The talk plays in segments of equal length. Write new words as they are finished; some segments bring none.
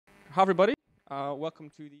Hi everybody, welcome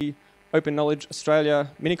to the Open Knowledge Australia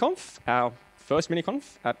Miniconf, our first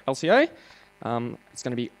Miniconf at LCA. It's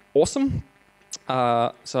going to be awesome.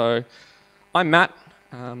 So I'm Matt,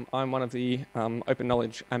 I'm one of the Open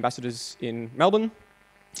Knowledge ambassadors in Melbourne.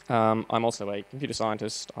 I'm also a computer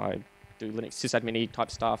scientist. I do Linux sysadmin type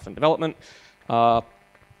stuff and development.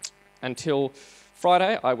 Until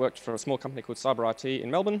Friday, I worked for a small company called Cyber IT in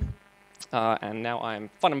Melbourne. And now I'm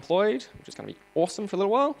fun employed, which is going to be awesome for a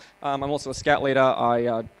little while. I'm also a scout leader.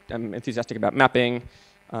 I am enthusiastic about mapping,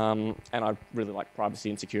 and I really like privacy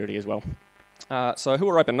and security as well. So who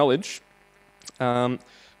are Open Knowledge? Open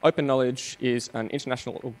Knowledge is an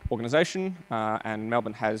international organisation, and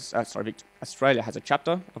Melbourne has, Australia has a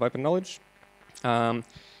chapter of Open Knowledge. And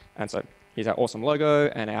so here's our awesome logo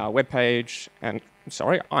and our webpage. And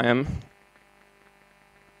sorry, I am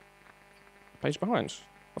a page behind.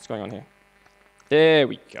 What's going on here? There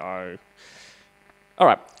we go. All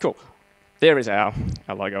right, cool. There is our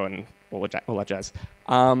logo and all that jazz.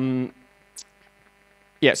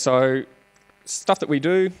 Yeah, so stuff that we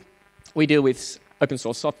deal with open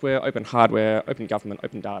source software, open hardware, open government,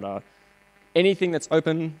 open data. Anything that's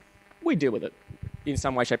open, we deal with it in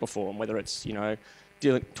some way, shape, or form, whether it's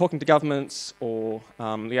talking to governments or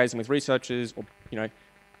liaising with researchers, or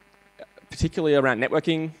particularly around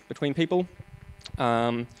networking between people.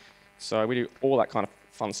 So we do all that kind of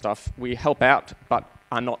fun stuff. We help out, but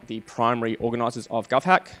are not the primary organisers of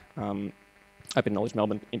GovHack. Open Knowledge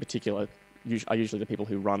Melbourne, in particular, are usually the people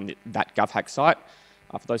who run that GovHack site.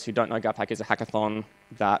 For those who don't know, GovHack is a hackathon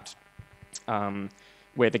that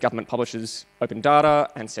where the government publishes open data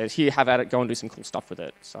and says, "Here, have at it. Go and do some cool stuff with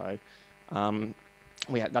it." So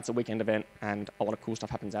that's a weekend event, and a lot of cool stuff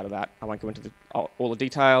happens out of that. I won't go into all the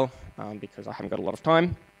detail because I haven't got a lot of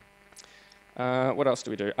time. What else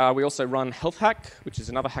do we do? We also run Health Hack, which is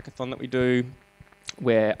another hackathon that we do,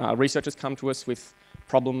 where researchers come to us with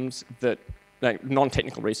problems that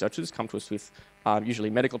non-technical researchers come to us with,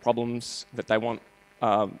 usually medical problems that they want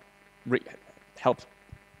help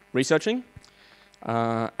researching,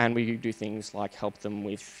 and we do things like help them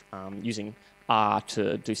with using R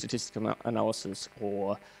to do statistical analysis,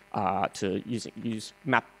 or to use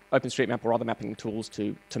OpenStreetMap or other mapping tools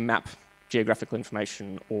to map geographical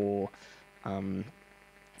information, or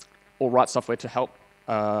write software to help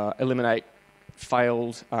eliminate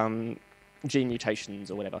failed gene mutations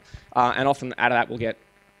or whatever. And often out of that we'll get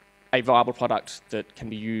a viable product that can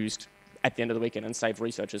be used at the end of the weekend and save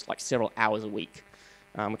researchers like several hours a week,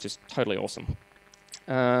 which is totally awesome.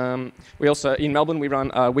 We also, in Melbourne, we run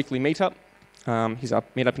a weekly meetup. Here's our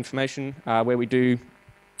meetup information, where we do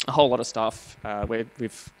a whole lot of stuff. Where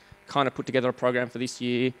we've kind of put together a program for this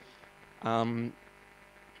year.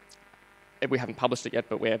 We haven't published it yet,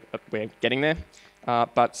 but we're getting there.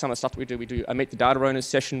 But some of the stuff that we do a Meet the Data Owners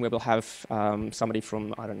session where we'll have somebody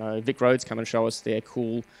from, I don't know, Vic Roads come and show us their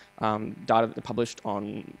cool data that they published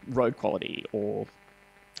on road quality or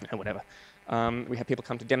whatever. We have people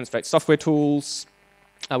come to demonstrate software tools.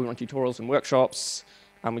 We run tutorials and workshops.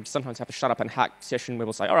 We sometimes have a shut up and hack session where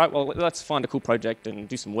we'll say, all right, well, let's find a cool project and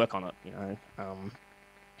do some work on it,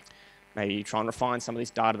 maybe try and refine some of this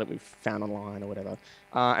data that we've found online or whatever.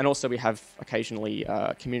 And also we have occasionally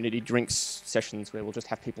community drinks sessions where we'll just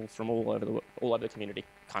have people from all over the community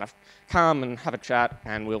kind of come and have a chat,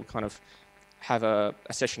 and we'll kind of have a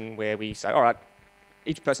session where we say, all right,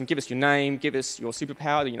 each person give us your name, give us your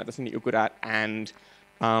superpower, the thing that you're good at, and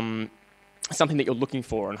something that you're looking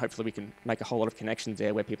for, and hopefully we can make a whole lot of connections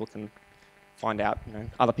there where people can find out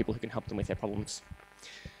other people who can help them with their problems.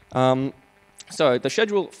 So the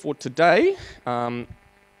schedule for today,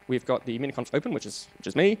 we've got the Miniconf open, which is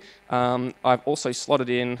me. I've also slotted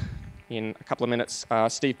in a couple of minutes,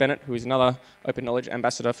 Steve Bennett, who is another Open Knowledge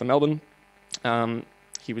ambassador for Melbourne.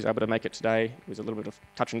 He was able to make it today. It was a little bit of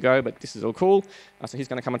touch and go, but this is all cool. So he's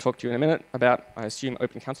going to come and talk to you in a minute about, I assume,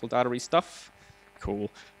 Open Council data stuff.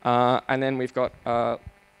 Cool. And then we've got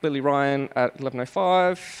Lily Ryan at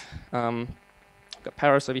 11:05. We've got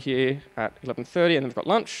Paris over here at 11:30, and then we've got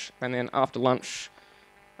lunch. And then after lunch,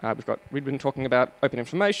 we've got Ridwin talking about open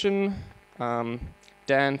information,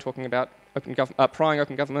 Dan talking about prying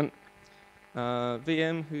open government,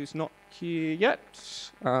 VM, who's not here yet,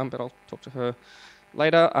 but I'll talk to her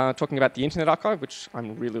later, talking about the Internet Archive, which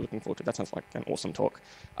I'm really looking forward to. That sounds like an awesome talk.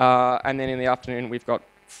 And then in the afternoon, we've got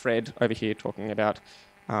Fred over here talking about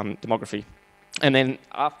demography. And then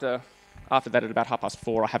after that, at about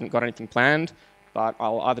 4:30, I haven't got anything planned. But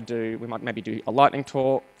we might maybe do a lightning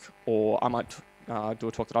talk, or I might do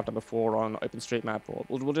a talk that I've done before on OpenStreetMap, or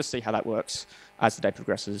we'll just see how that works as the day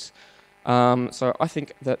progresses. So I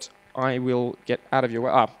think that I will get out of your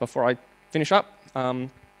way. Before I finish up,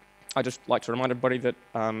 I'd just like to remind everybody that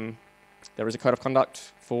there is a code of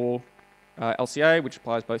conduct for LCA, which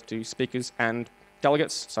applies both to speakers and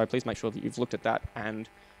delegates, so please make sure that you've looked at that and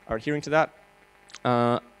are adhering to that.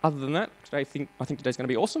 Other than that, I think today's going to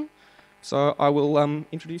be awesome, so I will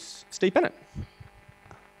introduce Steve Bennett.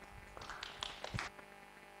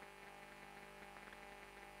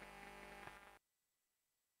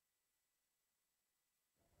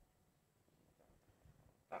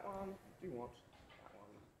 That one, do you want that one?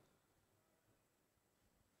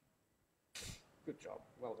 Good job,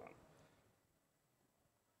 well done.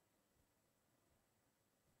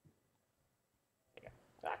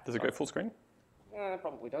 Does it go full screen? It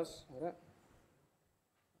probably does. Like that.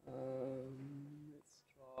 Let's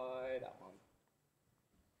try that one.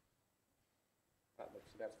 That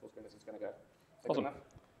looks about as full screen as it's going to go. Awesome.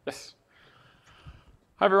 Yes.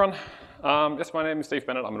 Hi everyone. Yes, my name is Steve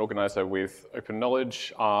Bennett. I'm an organizer with Open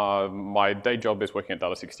Knowledge. My day job is working at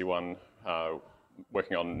Data61,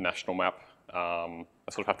 working on National Map. I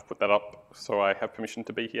sort of have to put that up, so I have permission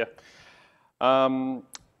to be here.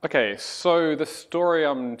 Okay, so the story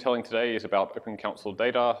I'm telling today is about Open Council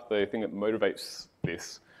data, the thing that motivates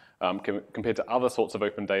this compared to other sorts of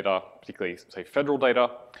open data, particularly, say, federal data.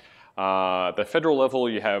 The federal level,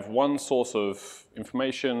 you have one source of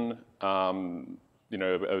information. You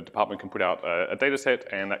know, a department can put out a data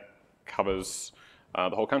set, and that covers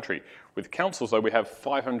the whole country. With councils, though, we have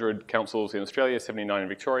 500 councils in Australia, 79 in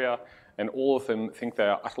Victoria, and all of them think they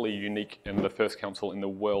are utterly unique and the first council in the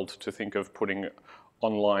world to think of putting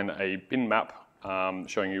online a bin map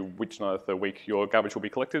showing you which night of the week your garbage will be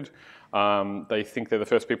collected. They think they're the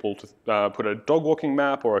first people to put a dog walking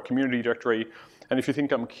map or a community directory. And if you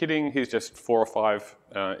think I'm kidding, here's just 4 or 5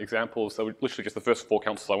 examples. They were literally just the first 4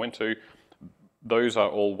 councils I went to. Those are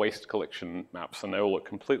all waste collection maps, and they all look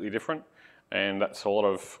completely different. And that's a lot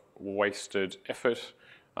of wasted effort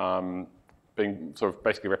being sort of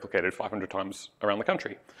basically replicated 500 times around the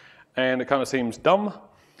country. And it kind of seems dumb.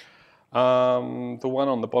 The one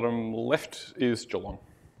on the bottom left is Geelong.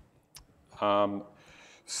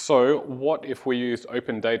 So what if we used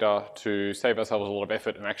open data to save ourselves a lot of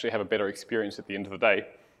effort and actually have a better experience at the end of the day?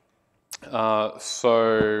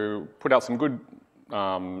 So put out some good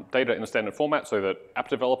data in a standard format so that app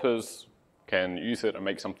developers can use it and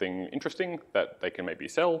make something interesting that they can maybe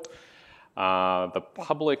sell. The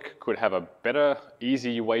public could have a better,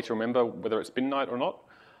 easy way to remember whether it's bin night or not.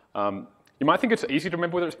 You might think it's easy to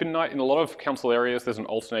remember whether it's bin night. In a lot of council areas, there's an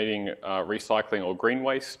alternating recycling or green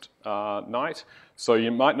waste night. So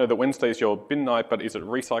you might know that Wednesday's your bin night, but is it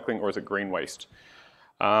recycling or is it green waste?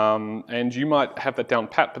 And you might have that down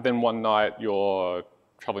pat, but then one night you're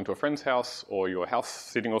traveling to a friend's house or your house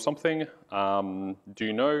sitting or something. Do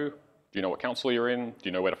you know what council you're in? Do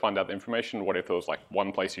you know where to find out the information? What if there was like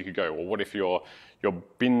one place you could go? Or what if your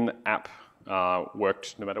bin app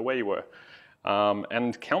worked no matter where you were?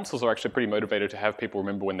 And councils are actually pretty motivated to have people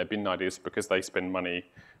remember when their bin night is because they spend money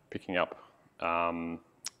picking up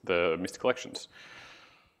the missed collections.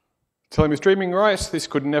 Telling me streaming, right, this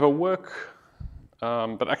could never work,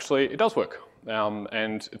 but actually it does work,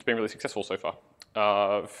 and it's been really successful so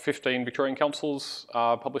far. 15 Victorian councils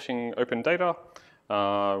are publishing open data.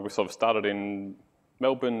 We sort of started in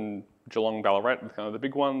Melbourne, Geelong, Ballarat, kind of the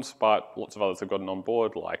big ones, but lots of others have gotten on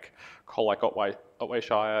board, like Colac, Otway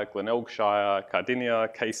Shire, Glenelg Shire,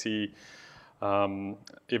 Cardinia, Casey,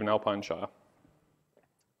 even Alpine Shire.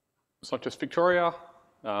 It's not just Victoria.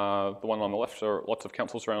 The one on the left are lots of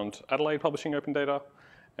councils around Adelaide publishing open data,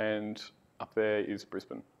 and up there is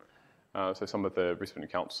Brisbane. So some of the Brisbane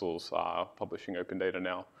councils are publishing open data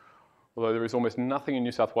now. Although there is almost nothing in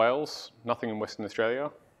New South Wales, nothing in Western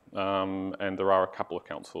Australia, and there are a couple of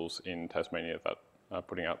councils in Tasmania that are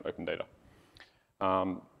putting out open data.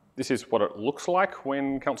 This is what it looks like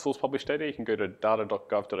when councils publish data. You can go to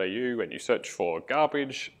data.gov.au and you search for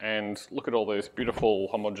garbage and look at all those beautiful,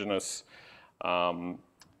 homogeneous,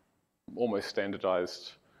 almost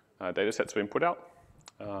standardized data sets being put out.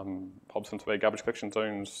 Hobson's Bay Garbage Collection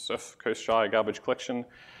Zones, Surf Coast Shire Garbage Collection,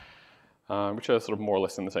 which are sort of more or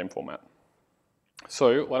less in the same format.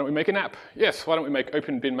 So why don't we make an app? Yes, why don't we make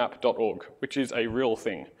openbinmap.org, which is a real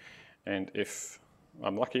thing. And if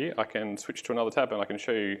I'm lucky, I can switch to another tab and I can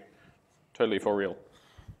show you totally for real.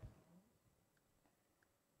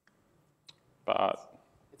 But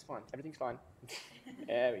it's fine, everything's fine.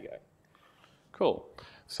 There we go. Cool.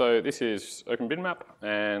 So this is OpenBinMap,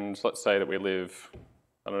 and let's say that we live,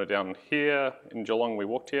 I don't know, down here in Geelong, we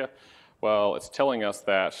walked here. Well, it's telling us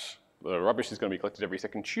that the rubbish is going to be collected every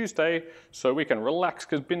second Tuesday, so we can relax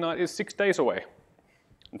because bin night is 6 days away.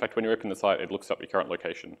 In fact, when you open the site, it looks up your current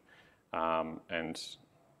location, and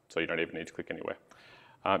so you don't even need to click anywhere.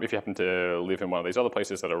 If you happen to live in one of these other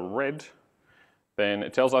places that are red, then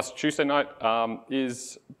it tells us Tuesday night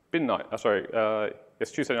is bin night.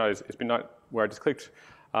 Yes, Tuesday night is bin night, where I just clicked.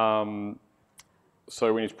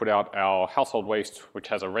 So we need to put out our household waste, which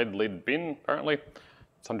has a red lid bin, apparently.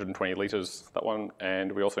 It's 120 litres, that one.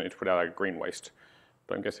 And we also need to put out our green waste.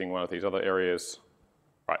 But I'm guessing one of these other areas.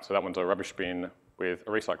 Right, so that one's a rubbish bin with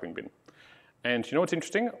a recycling bin. And you know what's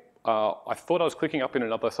interesting? I thought I was clicking up in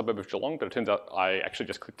another suburb of Geelong, but it turns out I actually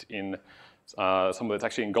just clicked in somewhere that's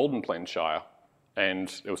actually in Golden Plains Shire. And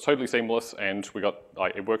it was totally seamless, and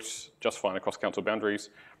it worked just fine across council boundaries.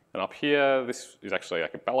 And up here, this is actually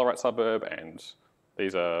like a Ballarat suburb, and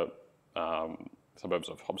these are suburbs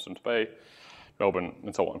of Hobson's Bay, Melbourne,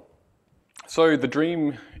 and so on. So the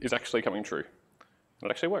dream is actually coming true. And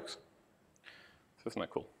it actually works. So isn't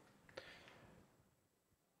that cool?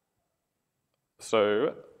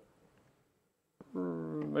 So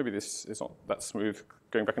maybe this is not that smooth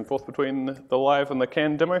going back and forth between the live and the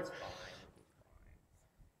canned demo.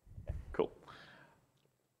 Cool.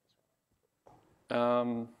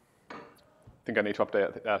 I think I need to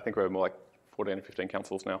update. I think we're more like 14 or 15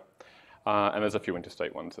 councils now. And there's a few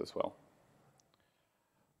interstate ones as well.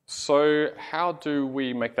 So how do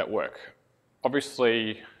we make that work?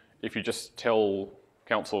 Obviously, if you just tell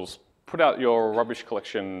councils, put out your rubbish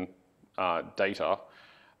collection data,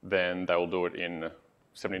 then they will do it in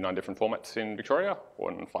 79 different formats in Victoria,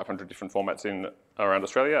 or in 500 different formats around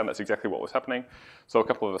Australia, and that's exactly what was happening. So a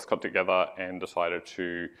couple of us got together and decided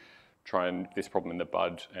to try and nip this problem in the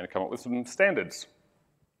bud and come up with some standards.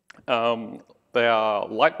 They are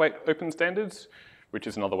lightweight open standards, which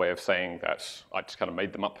is another way of saying that I just kind of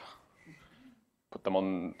made them up, put them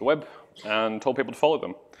on the web, and told people to follow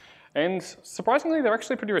them. And surprisingly, they're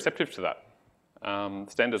actually pretty receptive to that.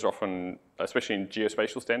 Standards are often, especially in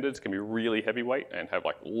geospatial standards, can be really heavyweight and have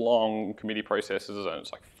like long committee processes, and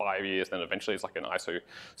it's like 5 years, then eventually it's like an ISO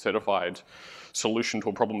certified solution to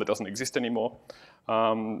a problem that doesn't exist anymore.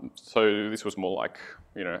 So this was more like,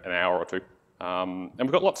 an hour or two. And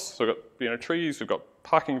we've got lots. So we've got trees, we've got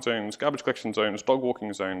parking zones, garbage collection zones, dog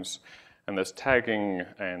walking zones, and there's tagging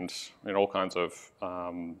and all kinds of,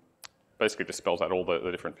 basically just spells out all the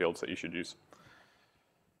different fields that you should use.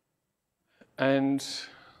 And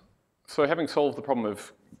so having solved the problem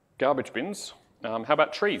of garbage bins, how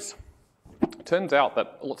about trees? It turns out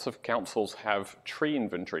that lots of councils have tree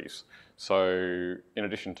inventories. So in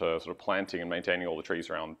addition to sort of planting and maintaining all the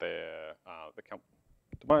trees around their,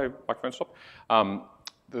 did my microphone stop?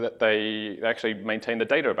 That they actually maintain the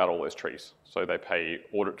data about all those trees. So they pay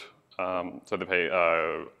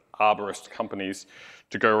arborist companies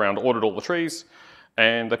to go around, audit all the trees,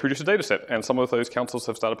 and they produce a data set. And some of those councils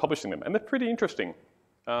have started publishing them. And they're pretty interesting,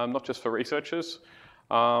 not just for researchers,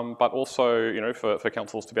 but also for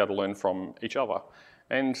councils to be able to learn from each other.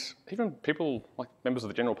 And even people, like members of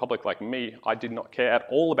the general public like me, I did not care at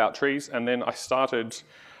all about trees, and then I started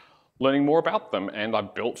learning more about them, and I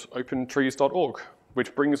built opentrees.org,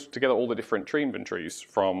 which brings together all the different tree inventories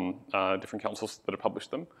from different councils that have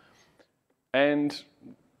published them. And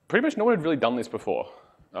pretty much no one had really done this before.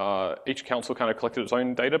 Each council kind of collected its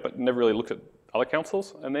own data, but never really looked at other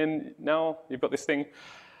councils. And then now you've got this thing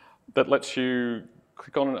that lets you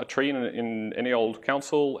click on a tree in any old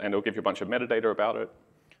council, and it'll give you a bunch of metadata about it.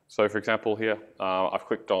 So for example here, I've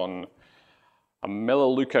clicked on a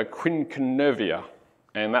Melaleuca quinquenervia,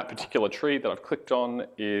 and that particular tree that I've clicked on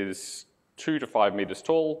is 2 to 5 meters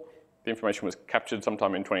tall. The information was captured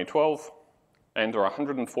sometime in 2012, and there are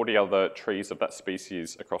 140 other trees of that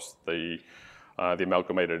species across the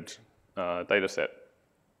amalgamated data set.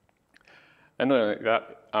 And not only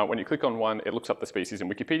that, when you click on one, it looks up the species in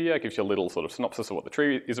Wikipedia, gives you a little sort of synopsis of what the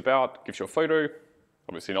tree is about, gives you a photo,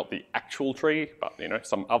 obviously not the actual tree, but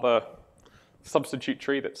some other substitute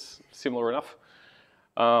tree that's similar enough.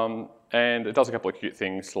 And it does a couple of cute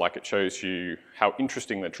things, like it shows you how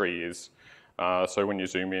interesting the tree is. So when you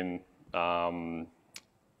zoom in,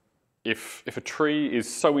 if a tree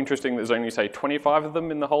is so interesting there's only, say, 25 of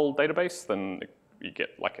them in the whole database, then you get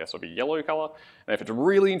like a sort of yellow color. And if it's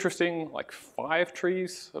really interesting, like 5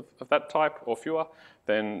 trees of that type or fewer,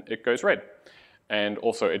 then it goes red. And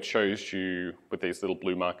also it shows you, with these little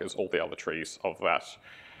blue markers, all the other trees of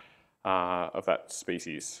that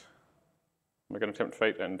species. We're going to tempt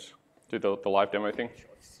fate and do the live demo thing.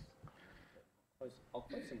 I'll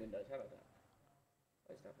close some windows. How about that?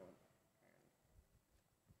 Close that one.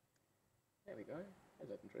 There we go.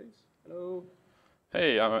 There's open trees. Hello.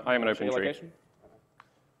 Hey, I am an open tree.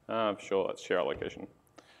 Sure, let's share our location.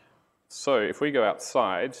 So if we go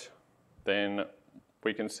outside, then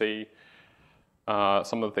we can see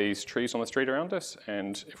some of these trees on the street around us.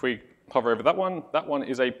 And if we hover over that one. That one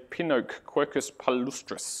is a pin oak, Quercus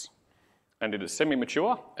palustris. And it is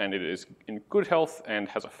semi-mature, and it is in good health and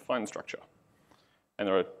has a fine structure. And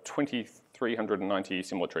there are 2,390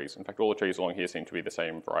 similar trees. In fact, all the trees along here seem to be the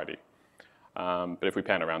same variety. But if we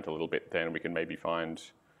pan around a little bit, then we can maybe find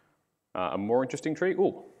a more interesting tree.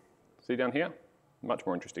 Ooh, see down here? Much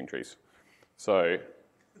more interesting trees. So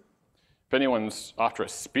if anyone's after a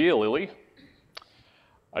spear lily,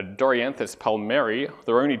 a Dorianthus palmeri,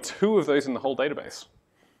 there are only 2 of those in the whole database.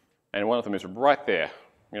 And one of them is right there,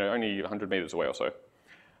 only 100 meters away or so.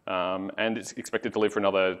 And it's expected to live for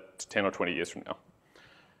another 10 or 20 years from now.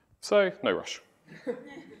 So, no rush.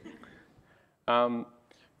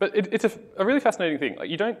 But it's a really fascinating thing. Like,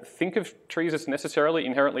 you don't think of trees as necessarily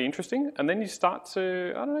inherently interesting, and then you start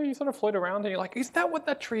to, you sort of float around and you're like, is that what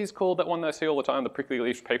that tree is called, that one that I see all the time, the prickly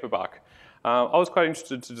leaf paperbark? I was quite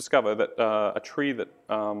interested to discover that a tree that,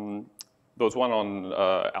 there was one on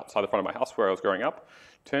outside the front of my house where I was growing up,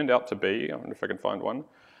 turned out to be, I wonder if I can find one,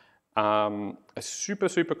 a super,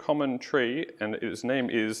 super common tree, and its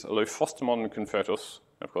name is Lophostemon confertus.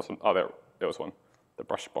 Of course, there was one, the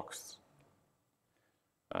brush box,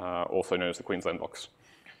 also known as the Queensland box.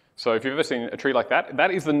 So if you've ever seen a tree like that,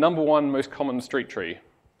 that is the #1 most common street tree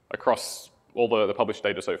across all the published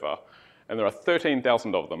data so far. And there are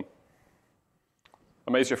 13,000 of them.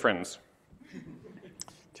 Amaze your friends.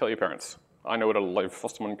 Tell your parents. I know what a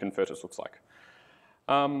Lophostemon confertus looks like.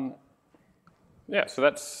 Yeah, so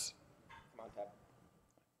that's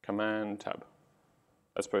Command tab.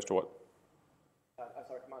 As opposed to what?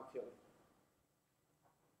 Sorry, Command field.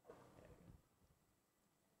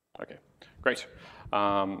 Okay, great.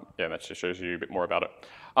 Yeah, that just shows you a bit more about it.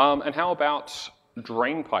 And how about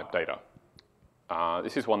drain pipe data?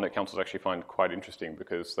 This is one that councils actually find quite interesting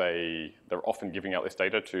because they're often giving out this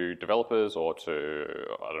data to developers or to,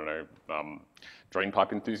 I don't know, drain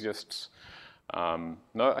pipe enthusiasts. No,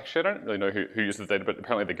 actually, I don't really know who uses the data, but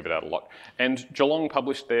apparently they give it out a lot. And Geelong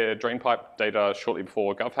published their drain pipe data shortly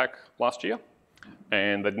before GovHack last year,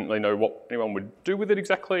 and they didn't really know what anyone would do with it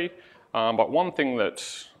exactly. But one thing that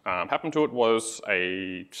happened to it was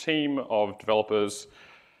a team of developers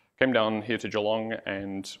came down here to Geelong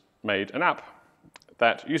and made an app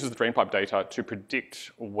that uses the drain pipe data to predict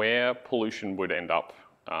where pollution would end up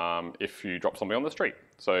if you drop something on the street.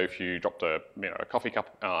 So if you dropped a coffee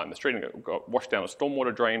cup in the street and it got washed down a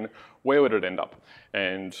stormwater drain, where would it end up?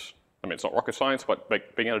 And I mean, it's not rocket science, but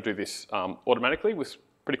being able to do this automatically was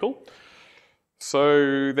pretty cool.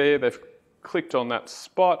 So they've clicked on that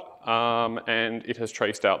spot and it has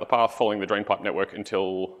traced out the path following the drain pipe network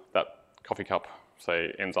until that coffee cup,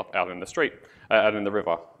 say, ends up out in the street, out in the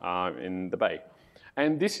river, in the bay.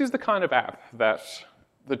 And this is the kind of app that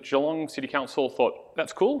the Geelong City Council thought,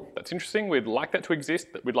 that's cool, that's interesting, we'd like that to exist,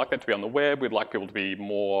 we'd like that to be on the web, we'd like people to be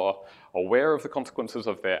more aware of the consequences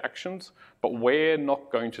of their actions, but we're not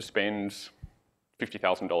going to spend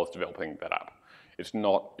 $50,000 developing that app. It's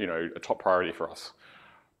not, a top priority for us.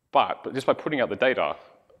 But just by putting out the data,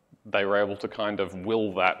 they were able to kind of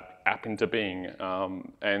will that app into being,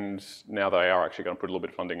 and now they are actually going to put a little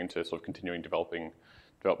bit of funding into sort of continuing development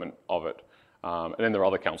of it. And then there are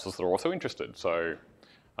other councils that are also interested. So,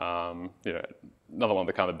 another one of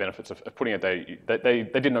the kind of benefits of putting out data, they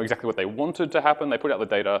didn't know exactly what they wanted to happen. They put out the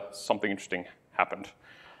data, something interesting happened.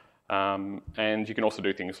 And you can also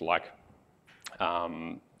do things like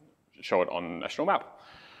show it on National Map.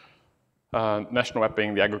 National Map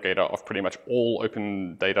being the aggregator of pretty much all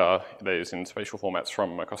open data that is in spatial formats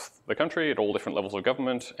from across the country at all different levels of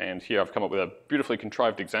government. And here I've come up with a beautifully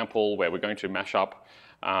contrived example where we're going to mash up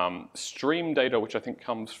stream data, which I think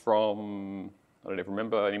comes from, I don't even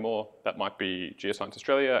remember anymore, that might be Geoscience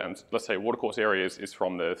Australia, and let's say watercourse areas is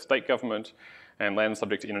from the state government, and land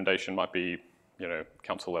subject to inundation might be,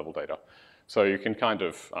 council level data. So you can kind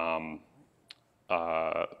of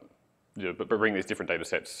bring these different data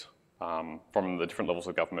sets from the different levels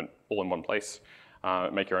of government all in one place,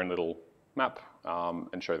 make your own little map,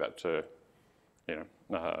 and show that to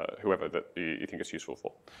whoever that you think is useful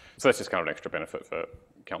for. So that's just kind of an extra benefit for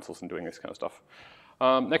councils in doing this kind of stuff.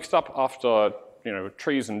 Next up, after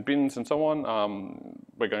trees and bins and so on,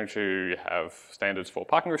 we're going to have standards for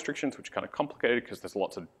parking restrictions, which are kind of complicated because there's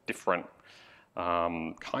lots of different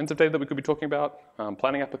kinds of data that we could be talking about.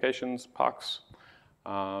 Planning applications, parks.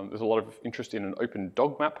 There's a lot of interest in an open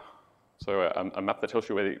dog map. So a map that tells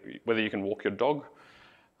you whether you can walk your dog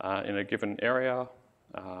in a given area,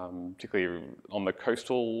 particularly on the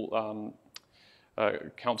coastal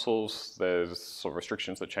councils. There's sort of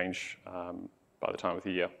restrictions that change by the time of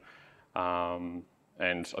the year. And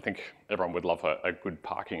I think everyone would love a good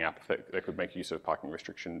parking app that could make use of parking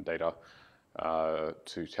restriction data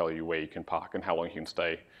to tell you where you can park and how long you can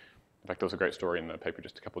stay. In fact, there was a great story in the paper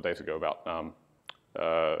just a couple of days ago about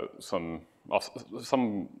some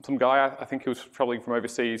guy, I think he was traveling from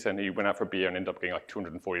overseas, and he went out for a beer and ended up getting like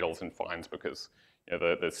 $240 in fines because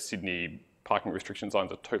the Sydney parking restriction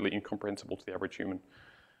signs are totally incomprehensible to the average human.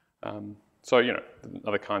 So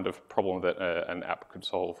another kind of problem that an app could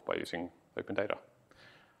solve by using open data.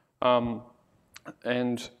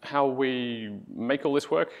 And how we make all this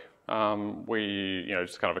work,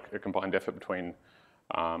 just kind of a combined effort between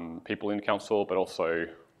people in council, but also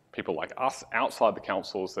people like us outside the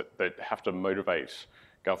councils that have to motivate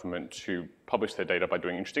government to publish their data by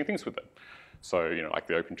doing interesting things with it. So, like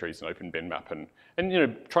the Open Trees and Open Bin Map, and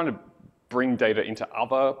trying to bring data into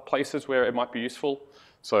other places where it might be useful.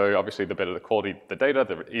 So obviously the better the quality of the data,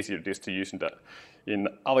 the easier it is to use in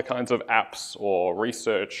other kinds of apps or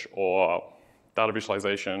research or data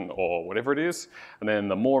visualization or whatever it is. And then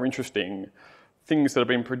the more interesting things that have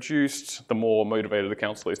been produced, the more motivated the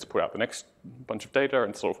council is to put out the next bunch of data,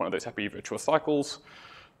 and sort of one of those happy virtuous cycles.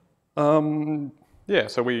 Yeah,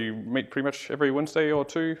 so we meet pretty much every Wednesday or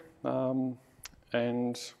two,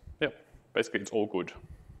 and yeah, basically it's all good.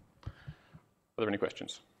 Are there any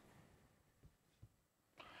questions?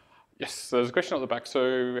 Yes, there's a question at the back.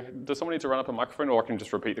 So does someone need to run up a microphone, or I can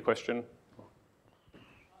just repeat the question?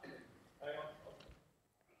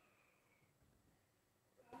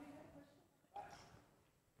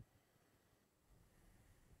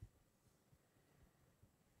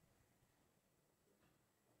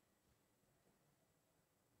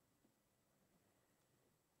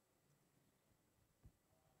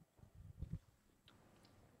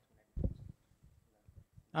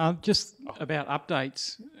 Just about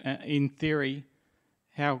updates. In theory,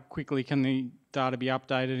 how quickly can the data be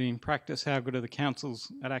updated? In practice, how good are the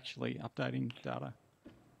councils at actually updating data?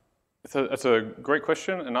 That's a great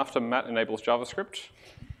question, and after Matt enables JavaScript.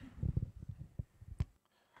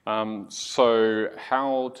 So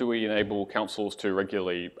how do we enable councils to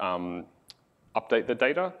regularly update the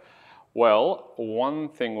data? Well, one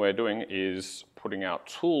thing we're doing is putting out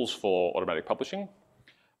tools for automatic publishing.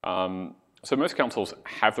 So most councils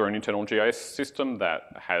have their own internal GIS system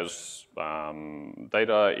that has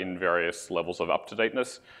data in various levels of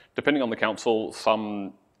up-to-dateness. Depending on the council,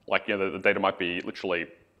 some, the data might be literally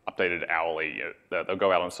updated hourly. They'll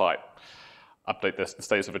go out on site, update the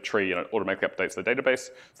status of a tree, and it automatically updates the database.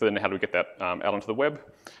 So then how do we get that out onto the web?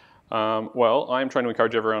 Well, I'm trying to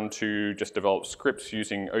encourage everyone to just develop scripts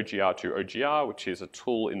using OGR to OGR, which is a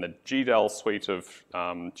tool in the GDAL suite of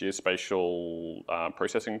geospatial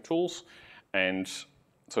processing tools. And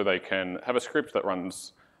so they can have a script that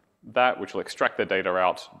runs that, which will extract their data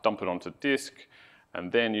out, dump it onto disk,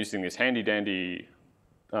 and then using this handy-dandy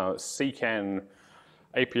CCAN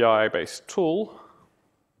API-based tool,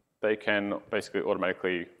 they can basically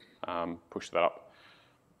automatically push that up.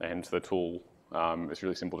 And the tool is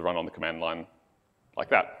really simple to run on the command line like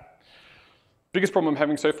that. Biggest problem I'm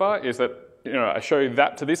having so far is that I show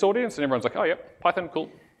that to this audience, and everyone's like, oh, yeah, Python,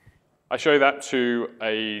 cool. I show that to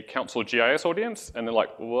a council GIS audience, and they're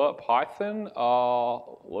like, what, Python?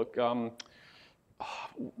 Look,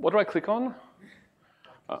 what do I click on?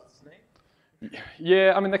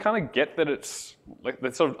 Yeah, I mean, they kind of get that it's,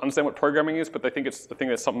 they sort of understand what programming is, but they think it's the thing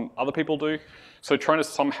that some other people do. So trying to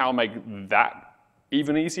somehow make that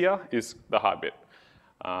even easier is the hard bit.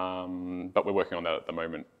 But we're working on that at the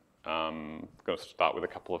moment. I'm going to start with a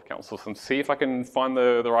couple of councils and see if I can find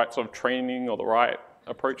the right sort of training or the right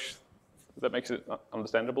approach that makes it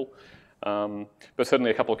understandable. But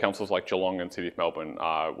certainly a couple of councils like Geelong and City of Melbourne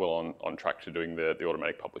are well on track to doing the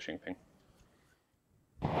automatic publishing thing.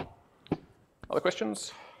 Other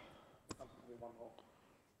questions?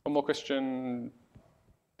 One more question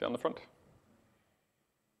down the front.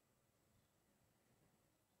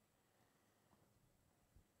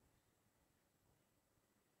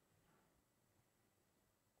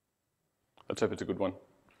 Let's hope it's a good one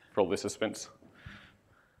for all this suspense.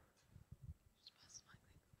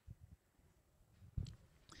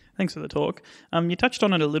 Thanks for the talk. You touched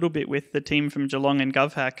on it a little bit with the team from Geelong and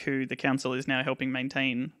GovHack, who the council is now helping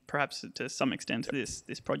maintain, perhaps to some extent, this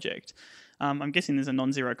project. I'm guessing there's a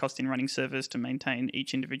non-zero cost in running servers to maintain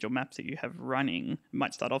each individual map that you have running. It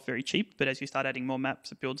might start off very cheap, but as you start adding more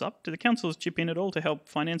maps, it builds up. Do the councils chip in at all to help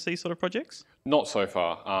finance these sort of projects? Not so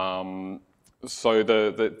far. So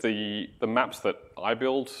the maps that I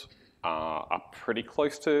build are pretty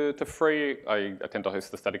close to free. I tend to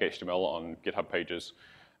host the static HTML on GitHub pages,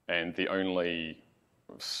 and the only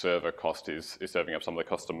server cost is serving up some of the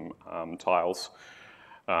custom tiles.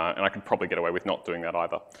 And I could probably get away with not doing that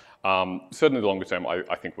either. Certainly the longer term,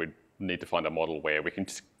 I think we'd need to find a model where we can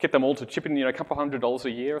just get them all to chip in, a couple $100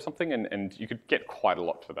 a year or something, and you could get quite a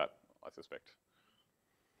lot for that, I suspect.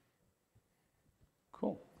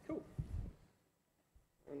 Cool.